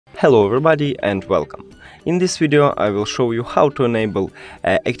Hello everybody and welcome. In this video I will show you how to enable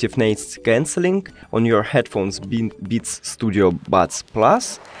Active Noise Cancelling on your headphones Beats Studio Buds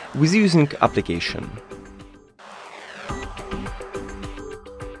Plus with using application.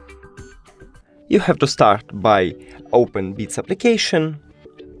 You have to start by open Beats application.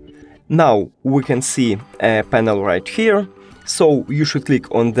 Now we can see a panel right here, so you should click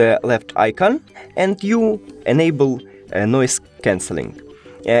on the left icon and you enable noise cancelling.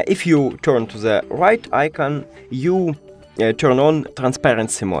 If you turn to the right icon, you turn on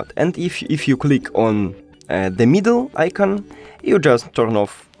transparency mode, and if you click on the middle icon, you just turn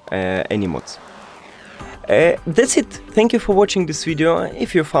off any modes. That's it. Thank you for watching this video.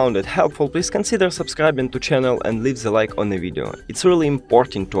 If you found it helpful, please consider subscribing to channel and leave the like on the video. It's really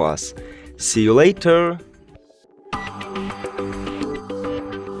important to us. See you later.